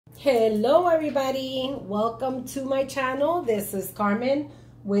Hello everybody, welcome to my channel. This is Carmen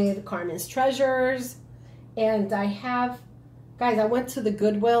with Carmen's Treasures, and I went to the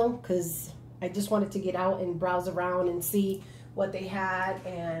Goodwill because I just wanted to get out and browse around and see what they had,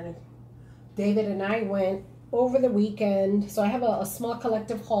 and David and I went over the weekend, so I have a small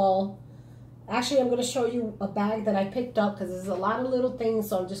collective haul. Actually, I'm going to show you a bag that I picked up because there's a lot of little things,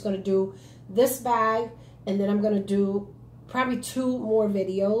 so I'm just going to do this bag, and then I'm going to do probably 2 more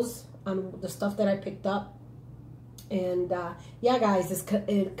videos on the stuff that I picked up. And yeah guys,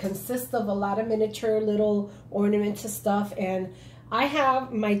 it consists of a lot of miniature little ornaments and stuff. And I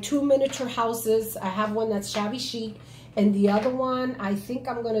have my 2 miniature houses. I have one that's shabby chic, and the other one I think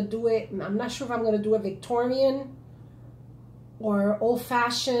I'm gonna do it, I'm not sure if I'm gonna do a Victorian or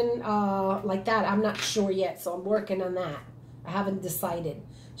old-fashioned like that. I'm not sure yet, so I'm working on that. I haven't decided.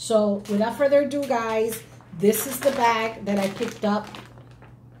 So without further ado guys, this is the bag that I picked up.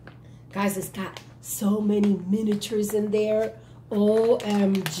 Guys, it's got so many miniatures in there.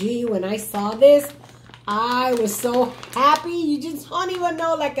 OMG, when I saw this, I was so happy. You just don't even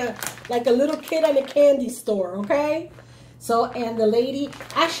know, like a little kid in a candy store, okay? So, and the lady,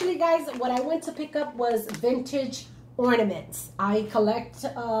 actually guys, what I went to pick up was vintage ornaments. I collect,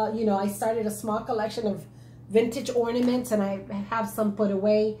 you know, I started a small collection of vintage ornaments, and I have some put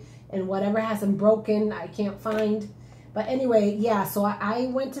away, and whatever hasn't broken, I can't find. But anyway, yeah, so I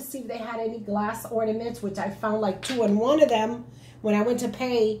went to see if they had any glass ornaments, which I found like 2, and one of them, when I went to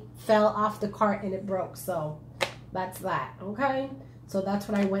pay, fell off the cart and it broke. So that's that, okay? So that's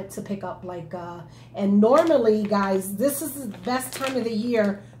what I went to pick up, like, and normally, guys, this is the best time of the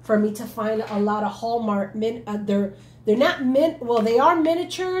year for me to find a lot of Hallmark, they're not well, they are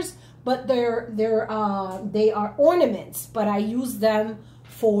miniatures, but they are ornaments, but I use them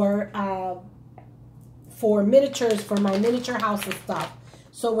for miniatures, for my miniature house and stuff.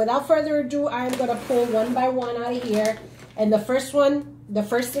 So without further ado, I'm gonna pull one by one out of here. And the first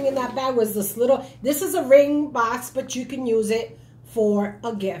thing in that bag was this is a ring box, but you can use it for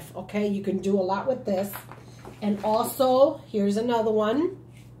a gift, okay? You can do a lot with this. And also, here's another one,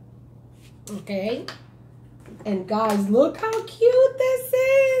 okay? And guys, look how cute this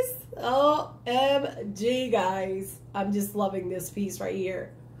is. OMG, guys. I'm just loving this piece right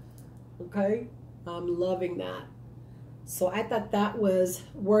here. Okay? I'm loving that. So I thought that was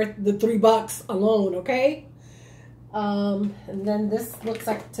worth the $3 alone, okay? And then this looks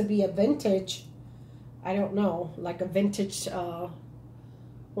like to be a vintage, I don't know, like a vintage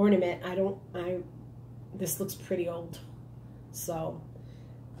ornament. This looks pretty old. So,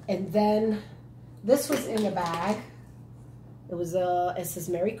 and then this was in the bag. It was it says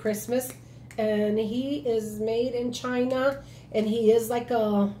Merry Christmas, and he is made in China, and he is like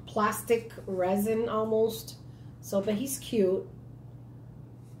a plastic resin almost. So, but he's cute,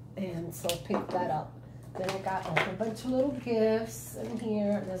 and so pick that up. Then I got a whole bunch of little gifts in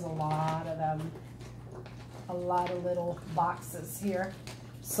here. There's a lot of them, a lot of little boxes here.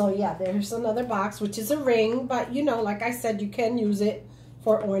 So yeah, there's another box, which is a ring, but you know, like I said, you can use it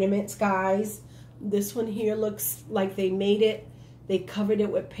for ornaments, guys. This one here looks like they covered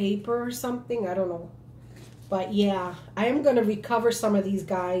it with paper or something. I don't know. But yeah, I am going to recover some of these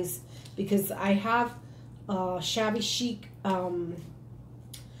guys because I have a shabby chic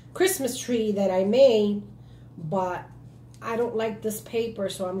Christmas tree that I made, but I don't like this paper,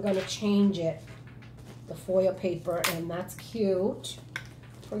 so I'm going to change it. The foil paper, and that's cute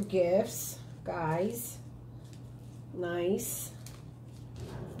for gifts, guys. Nice.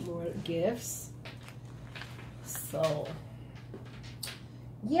 More gifts. So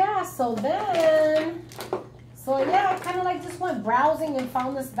yeah, yeah, I kind of like just went browsing and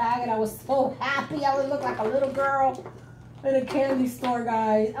found this bag, and I was so happy. I would look like a little girl in a candy store,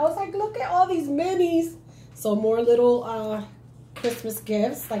 guys. I was like, look at all these minis. So more little Christmas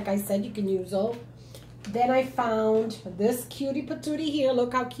gifts. Like I said, you can use them. Then I found this cutie patootie here.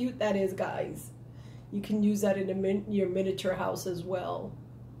 Look how cute that is, guys. You can use that in your miniature house as well.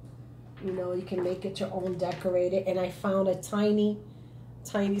 You know, you can make it your own, decorate it. And I found a tiny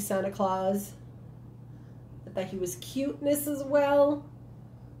Santa Claus. I thought he was cuteness as well.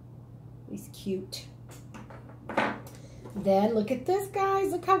 He's cute. Then look at this,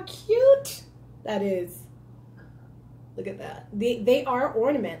 guys. Look how cute that is. Look at that. They are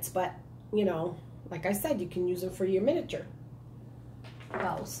ornaments, but you know, like I said, you can use them for your miniature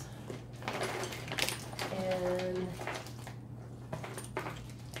house. And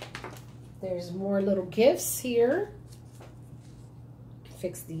there's more little gifts here.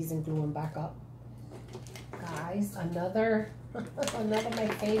 Fix these and glue them back up. Guys, another my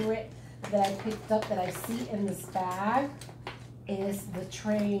favorite that I picked up that I see in this bag is the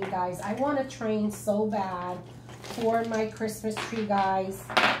train, guys. I want a train so bad for my Christmas tree, guys.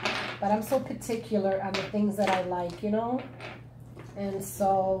 But I'm so particular on the things that I like, you know? And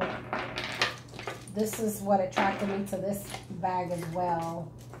so this is what attracted me to this bag as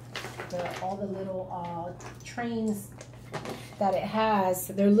well. All the little trains that it has.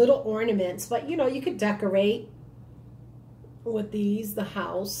 They're little ornaments, but you know, you could decorate with these, the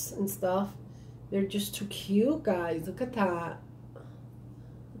house and stuff. They're just too cute, guys. Look at that.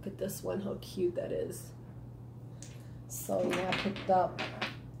 Look at this one, how cute that is. So yeah, I picked up,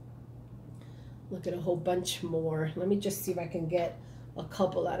 look at a whole bunch more. Let me just see if I can get a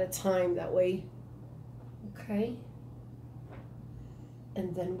couple at a time, that way. Okay.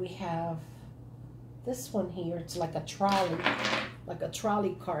 And then we have this one here. It's like a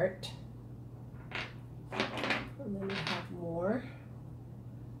trolley cart. And then we have more.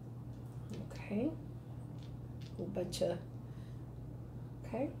 Okay. A bunch of,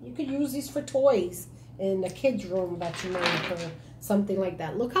 okay. You could use these for toys in the kids' room that you made or something like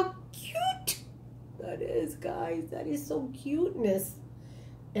that. Look how cute that is, guys. That is so cuteness.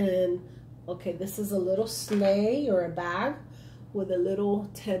 And, okay, this is a little sleigh or a bag with a little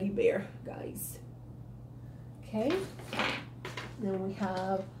teddy bear, guys. Okay. Then we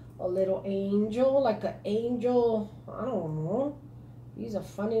have a little angel, like an angel, I don't know. He's a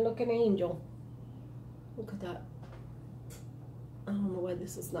funny looking angel. Look at that. I don't know why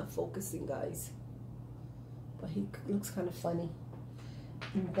this is not focusing, guys. But he looks kind of funny.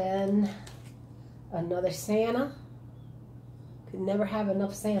 And then another Santa. Could never have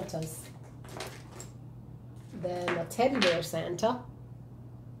enough Santas. Then a teddy bear Santa.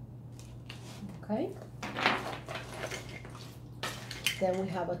 Okay. Then we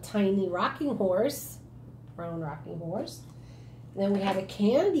have a tiny rocking horse, brown rocking horse. Then we have a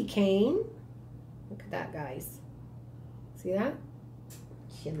candy cane. Look at that, guys. See that?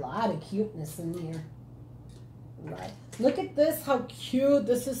 A lot of cuteness in here. Right. Look at this, how cute.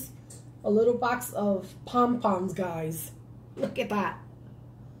 This is a little box of pom-poms, guys. Look at that.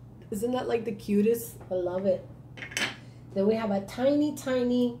 Isn't that like the cutest? I love it. Then we have a tiny,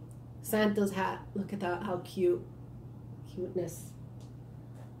 tiny Santa's hat. Look at that, how cute. Cuteness.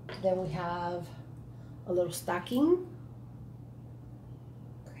 Then we have a little stocking.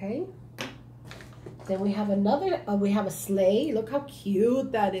 Okay. Then we have another, we have a sleigh. Look how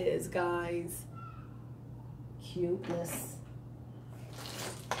cute that is, guys. Cuteness.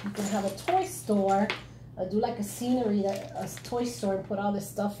 You can have a toy store. Do like a scenery, a toy store, and put all this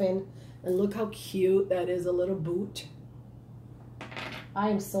stuff in. And look how cute that is, a little boot. I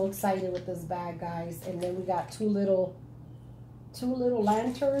am so excited with this bag, guys. And then we got two little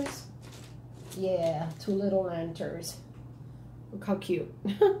lanterns. Yeah, two little lanterns. Look how cute.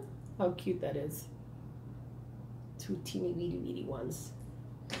 How cute that is. Two teeny weeny ones.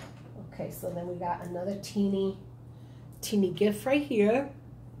 Okay, so then we got another teeny gift right here.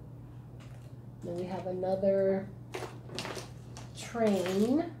 Then we have another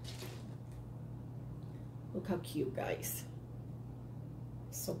train. Look how cute, guys.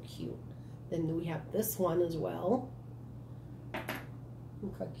 So cute. Then we have this one as well.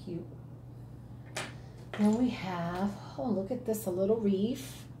 Look how cute. Then we have, oh, look at this, a little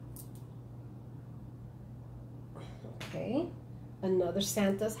wreath. Okay. Another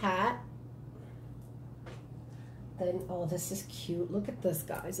Santa's hat. Then, oh, this is cute. Look at this,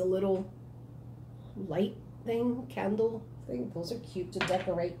 guys. A little light thing, candle thing. Those are cute to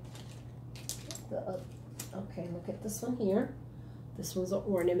decorate. Okay, look at this one here. This one's an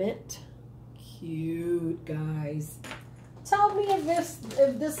ornament. Cute, guys. Tell me if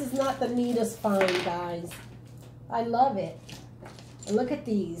this is not the neatest find, guys. I love it. And look at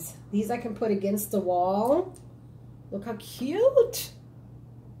these. These I can put against the wall. Look how cute.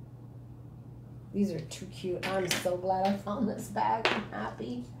 These are too cute. I'm so glad I found this bag. I'm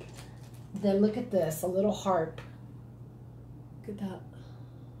happy. Then look at this, a little harp. Look at that.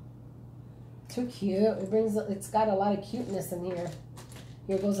 Too cute. It's got a lot of cuteness in here.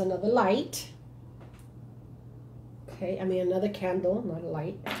 Here goes another light. Okay, I mean another candle, not a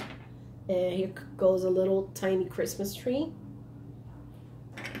light. And here goes a little tiny Christmas tree.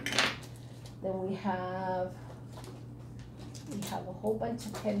 Then we have a whole bunch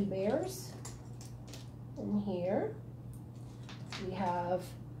of teddy bears in here. We have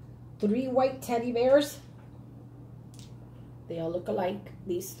 3 white teddy bears. They all look alike,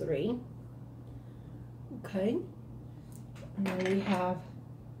 these 3. Okay. And then we have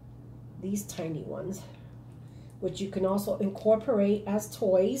these tiny ones, which you can also incorporate as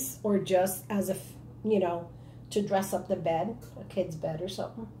toys or just as a, you know, to dress up the bed, a kid's bed or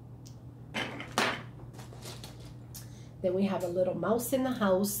something. Then we have a little mouse in the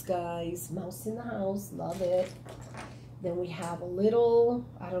house, guys. Mouse in the house. Love it. Then we have a little,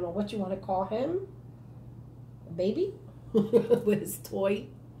 I don't know what you want to call him. A baby with his toy.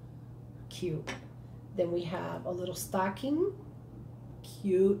 Cute. Then we have a little stocking.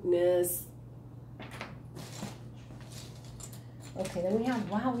 Cuteness. Okay, then we have,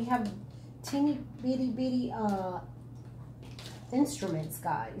 wow, we have teeny bitty instruments,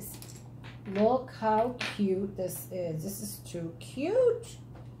 guys. Look how cute this is. This is too cute.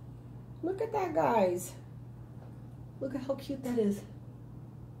 Look at that, guys. Look at how cute that is.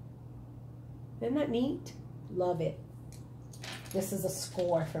 Isn't that neat? Love it. This is a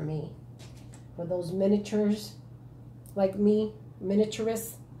score for me. For those miniatures like me,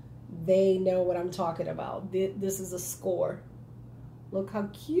 miniaturists, they know what I'm talking about. This is a score. Look how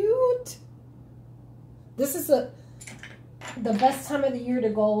cute. This is the best time of the year to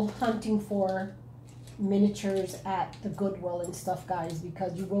go hunting for miniatures at the Goodwill and stuff, guys,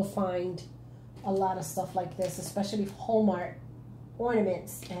 because you will find a lot of stuff like this, especially home art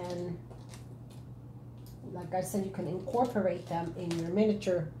ornaments. And like I said, you can incorporate them in your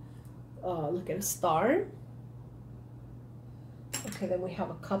miniature. Look at a star. Okay, then we have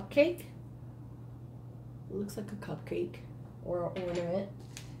a cupcake. It looks like a cupcake or an ornament.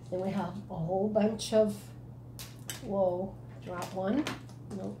 Then we have a whole bunch of, whoa, drop one.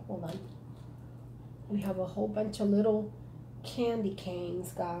 No, hold on. We have a whole bunch of little candy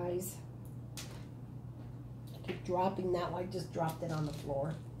canes, guys. I keep dropping that. I just dropped it on the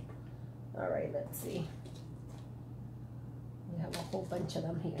floor. All right, let's see. We have a whole bunch of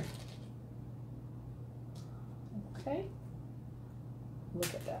them here. Okay.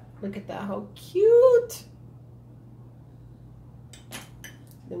 Look at that. Look at that. How cute.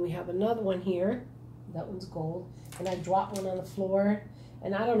 Then we have another one here. That one's gold. And I dropped one on the floor.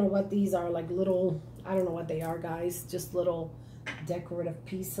 And I don't know what these are. Like little, I don't know what they are, guys. Just little decorative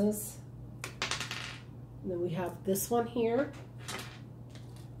pieces. And then we have this one here.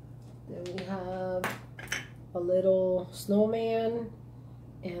 Then we have a little snowman.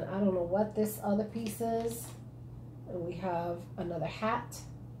 And I don't know what this other piece is. And we have another hat.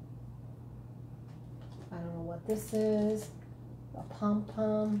 I don't know what this is. A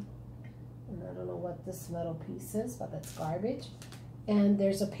pom-pom. And I don't know what this metal piece is, but that's garbage. And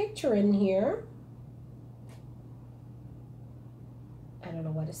there's a picture in here. I don't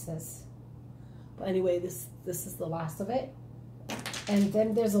know what it says. But anyway, this is the last of it. And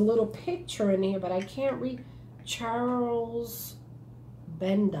then there's a little picture in here, but I can't read. Charles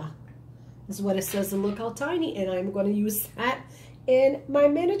Benda is what it says. And look how tiny. And I'm going to use that in my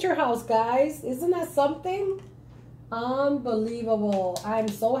miniature house, guys. Isn't that something? Unbelievable. I'm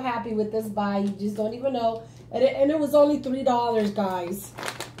so happy with this buy. You just don't even know. And it was only $3, guys.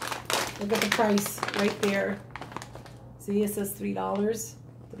 Look at the price right there. See, it says $3.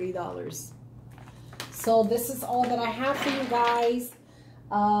 $3. So this is all that I have for you guys.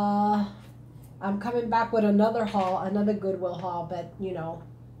 I'm coming back with another haul, another Goodwill haul, but you know,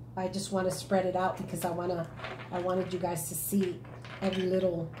 I just want to spread it out because I wanted you guys to see every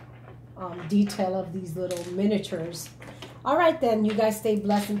little detail of these little miniatures. All right, then, you guys stay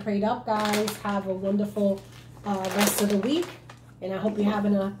blessed and prayed up, guys. Have a wonderful rest of the week, and I hope you're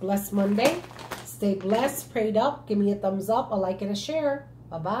having a blessed Monday. Stay blessed, prayed up. Give me a thumbs up, a like, and a share.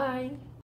 Bye-bye.